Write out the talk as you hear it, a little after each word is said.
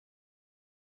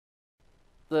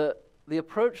the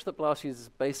approach that BLAST uses is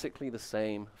basically the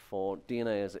same for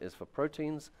DNA as it is for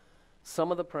proteins.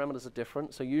 Some of the parameters are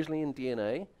different. So usually in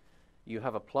DNA, you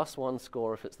have a +1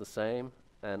 score if it's the same,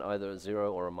 and either a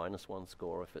 0 or a -1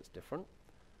 score if it's different.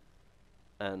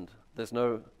 And there's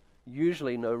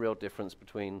usually no real difference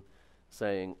between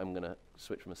saying I'm going to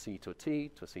switch from a C to a T,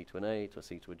 to a C to an A, to a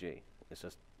C to a G. It's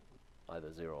just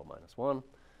either 0 or -1,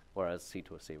 whereas C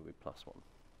to a C would be +1.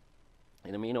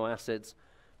 In amino acids,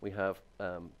 we have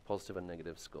positive and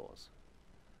negative scores.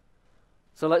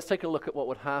 So let's take a look at what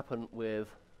would happen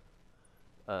with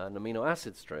an amino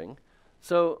acid string.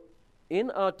 So in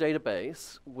our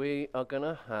database, we are going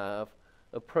to have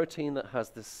a protein that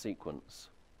has this sequence.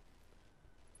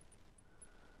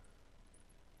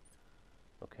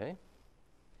 Okay.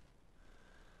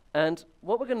 And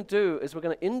what we're going to do is we're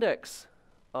going to index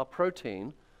our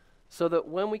protein so that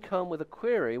when we come with a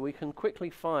query, we can quickly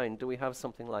find, do we have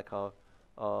something like our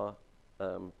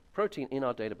protein in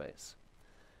our database.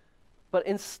 But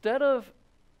instead of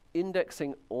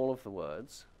indexing all of the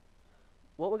words,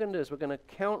 what we're going to do is we're going to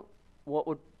count what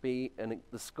would be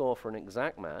the score for an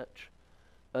exact match,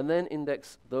 and then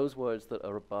index those words that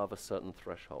are above a certain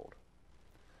threshold.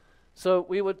 So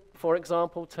we would, for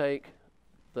example, take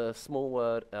the small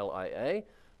word LIA,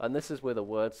 and this is with a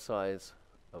word size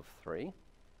of 3,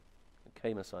 a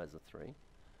KMA size of 3.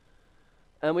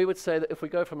 And we would say that if we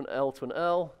go from an L to an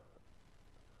L,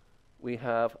 we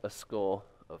have a score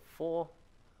of 4.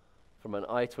 From an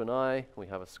I to an I, we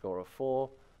have a score of 4.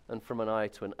 And from an I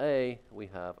to an A, we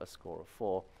have a score of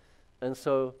 4. And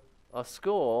so our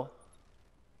score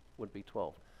would be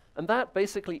 12. And that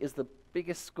basically is the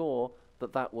biggest score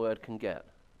that that word can get,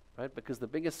 right? Because the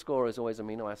biggest score is always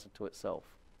amino acid to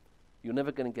itself. You're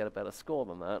never going to get a better score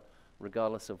than that,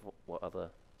 regardless of what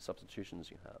other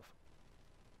substitutions you have.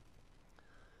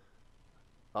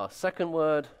 Our second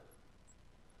word,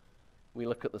 we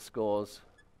look at the scores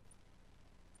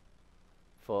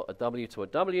for a W to a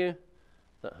W,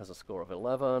 that has a score of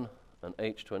 11, an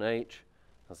H to an H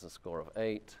has a score of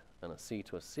 8, and a C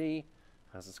to a C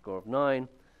has a score of 9.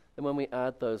 And when we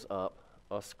add those up,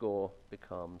 our score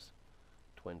becomes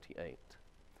 28.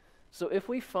 So if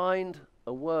we find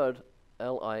a word,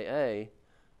 LIA,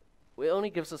 it only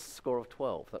gives us a score of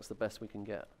 12. That's the best we can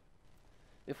get.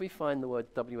 If we find the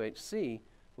word WHC,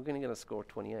 we're going to get a score of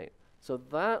 28. So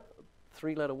that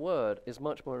 3-letter word is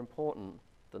much more important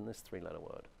than this 3-letter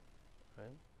word,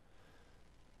 right?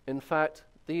 In fact,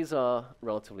 these are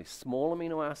relatively small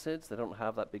amino acids. They don't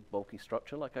have that big bulky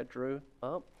structure like I drew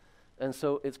up. And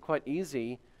so it's quite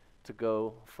easy to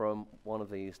go from one of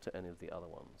these to any of the other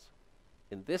ones.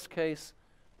 In this case,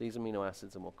 these amino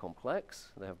acids are more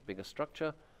complex. They have bigger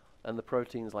structure. And the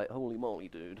protein's like, holy moly,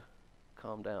 dude,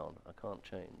 calm down. I can't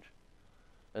change.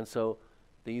 And so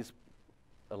these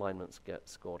alignments get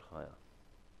scored higher.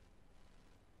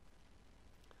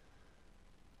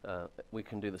 We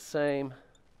can do the same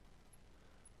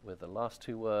with the last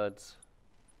two words.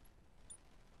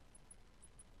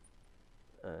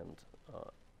 And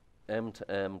our M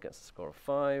to M gets a score of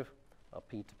 5, our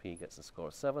P to P gets a score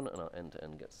of 7, and our N to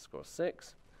N gets a score of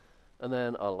 6. And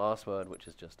then our last word, which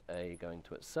is just A going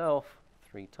to itself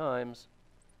 3 times,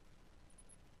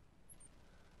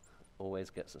 always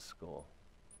gets a score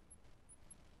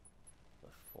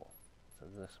of 4. So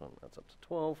this one adds up to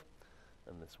 12,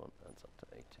 and this one adds up to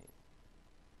 18.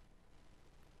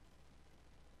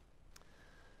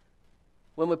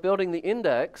 When we're building the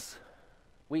index,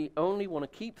 we only want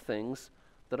to keep things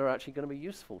that are actually going to be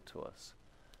useful to us.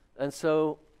 And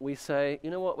so we say,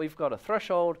 you know what, we've got a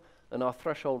threshold, and our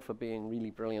threshold for being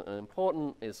really brilliant and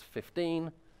important is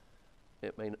 15.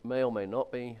 It may or may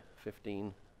not be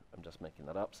 15. I'm just making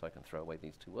that up so I can throw away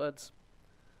these 2 words.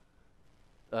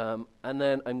 And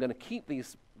then I'm going to keep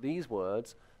these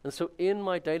words. And so in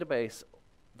my database,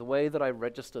 the way that I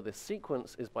register this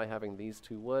sequence is by having these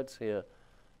 2 words here.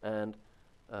 And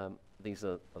these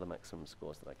are the maximum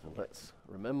scores that I can. Let's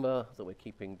remember that we're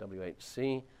keeping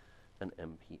WHC and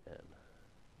MPN.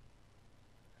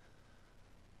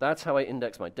 That's how I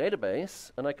index my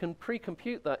database, and I can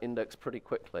pre-compute that index pretty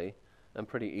quickly and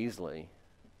pretty easily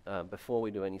before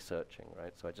we do any searching,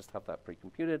 right? So I just have that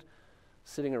pre-computed,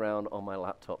 sitting around on my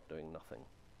laptop doing nothing,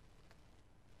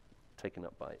 taking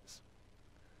up bytes.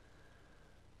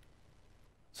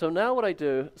 So now what I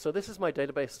do, so this is my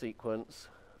database sequence.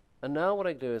 And now what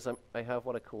I do is I have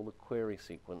what I call the query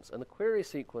sequence. And the query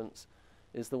sequence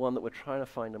is the one that we're trying to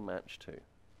find a match to.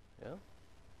 Yeah?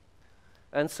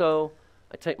 And so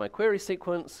I take my query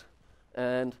sequence,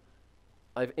 and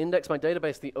I've indexed my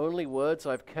database. The only words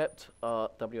I've kept are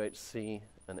WHC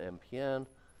and MPN.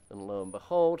 And lo and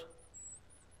behold,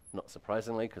 not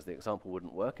surprisingly, because the example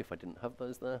wouldn't work if I didn't have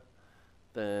those there,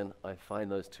 then I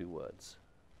find those two words.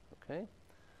 Okay?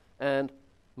 And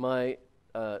my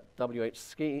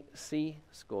WHC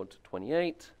scored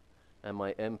 28, and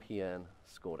my MPN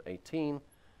scored 18,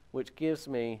 which gives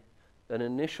me an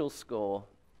initial score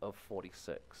of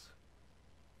 46.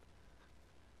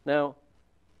 Now,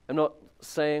 I'm not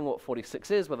saying what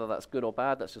 46 is, whether that's good or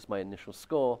bad, that's just my initial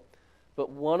score. But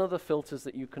one of the filters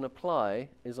that you can apply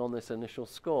is on this initial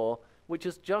score, which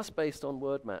is just based on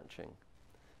word matching.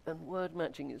 And word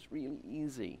matching is really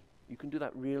easy. You can do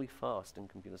that really fast in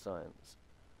computer science.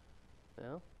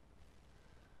 Yeah?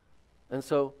 And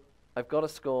so I've got a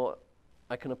score.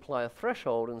 I can apply a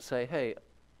threshold and say, hey,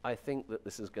 I think that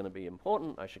this is going to be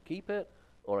important, I should keep it,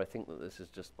 or I think that this is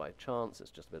just by chance,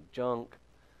 it's just a bit of junk,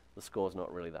 the score's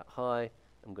not really that high,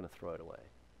 I'm going to throw it away.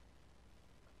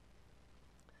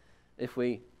 If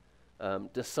we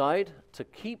decide to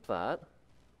keep that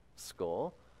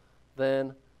score,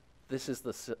 then this is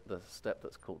the step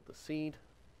that's called the seed.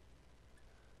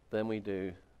 Then we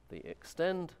do the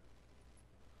extend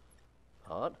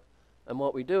part. And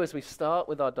what we do is we start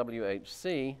with our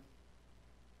WHC.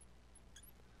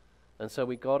 And so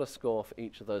we got a score for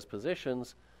each of those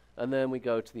positions. And then we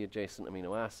go to the adjacent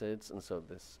amino acids. And so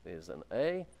this is an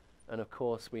A. And of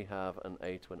course, we have an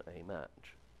A to an A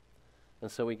match.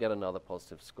 And so we get another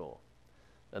positive score.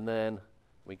 And then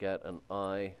we get an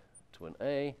I to an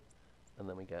A. And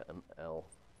then we get an L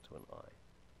to an I.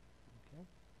 Okay.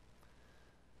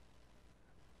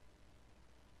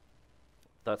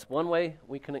 That's one way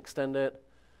we can extend it.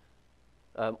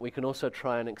 We can also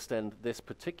try and extend this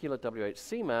particular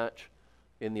WHC match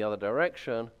in the other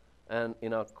direction. And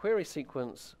in our query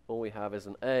sequence, all we have is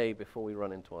an A before we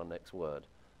run into our next word.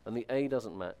 And the A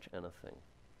doesn't match anything.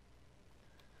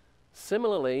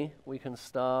 Similarly, we can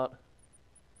start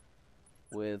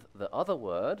with the other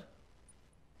word.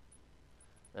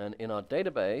 And in our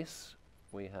database,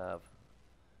 we have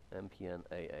MPN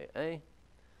AAA.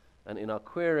 And in our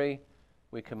query,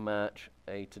 we can match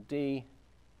A to D,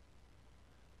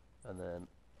 and then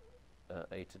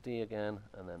A to D again,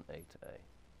 and then A to A.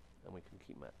 And we can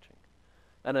keep matching.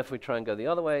 And if we try and go the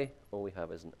other way, all we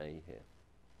have is an A here.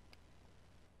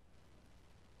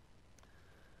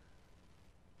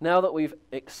 Now that we've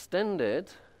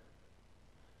extended,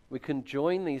 we can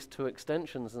join these two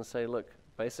extensions and say, look,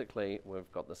 basically,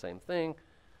 we've got the same thing.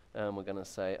 And we're going to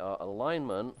say our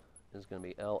alignment is going to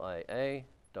be LIA,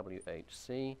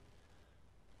 WHC,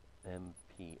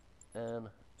 MPN,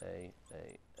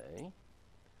 AAA,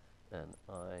 and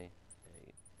IAA,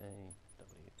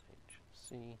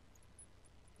 WHC,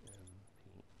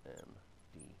 MPN,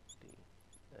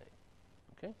 DDA.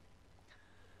 Okay?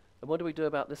 And what do we do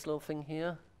about this little thing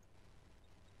here?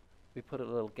 We put a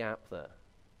little gap there,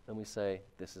 and we say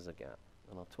this is a gap.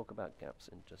 And I'll talk about gaps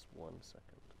in just 1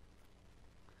 second.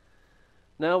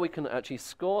 Now we can actually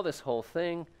score this whole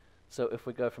thing. So if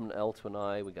we go from an L to an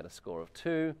I, we get a score of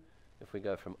 2. If we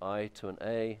go from I to an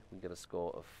A, we get a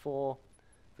score of 4.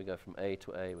 If we go from A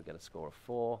to A, we get a score of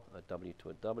 4. A W to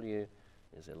a W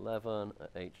is 11. A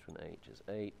H to an H is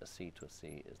 8. A C to a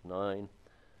C is 9.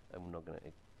 And I'm going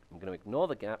to ignore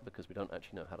the gap because we don't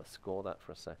actually know how to score that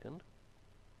for a second.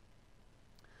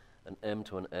 An M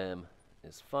to an M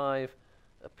is 5.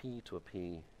 A P to a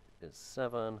P is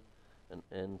 7. An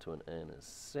N to an N is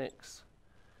 6.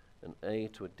 An A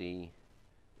to a D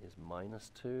is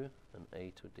 -2. An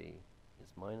A to a D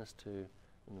is -2.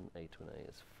 And an A to an A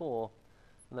is 4.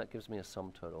 And that gives me a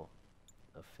sum total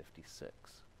of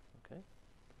 56. Okay.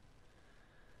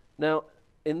 Now,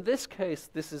 in this case,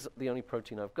 this is the only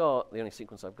protein I've got, the only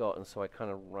sequence I've got, and so I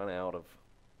kind of run out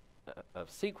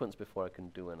of sequence before I can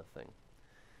do anything.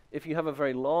 If you have a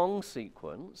very long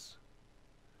sequence,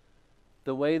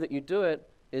 the way that you do it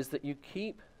is that you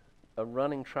keep a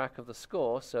running track of the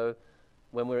score. So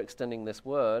when we're extending this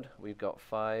word, we've got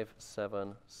 5,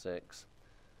 7, 6,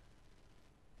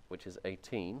 which is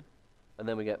 18. And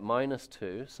then we get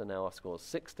 -2, so now our score is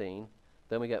 16.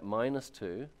 Then we get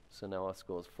 -2, so now our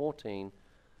score is 14.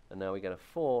 And now we get a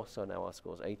 4, so now our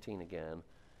score is 18 again.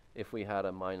 If we had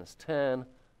a -10,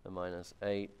 a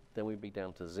 -8, then we'd be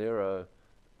down to 0.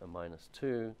 A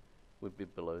 -2 would be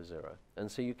below 0.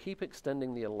 And so you keep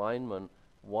extending the alignment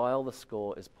while the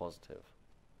score is positive.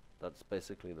 That's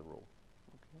basically the rule.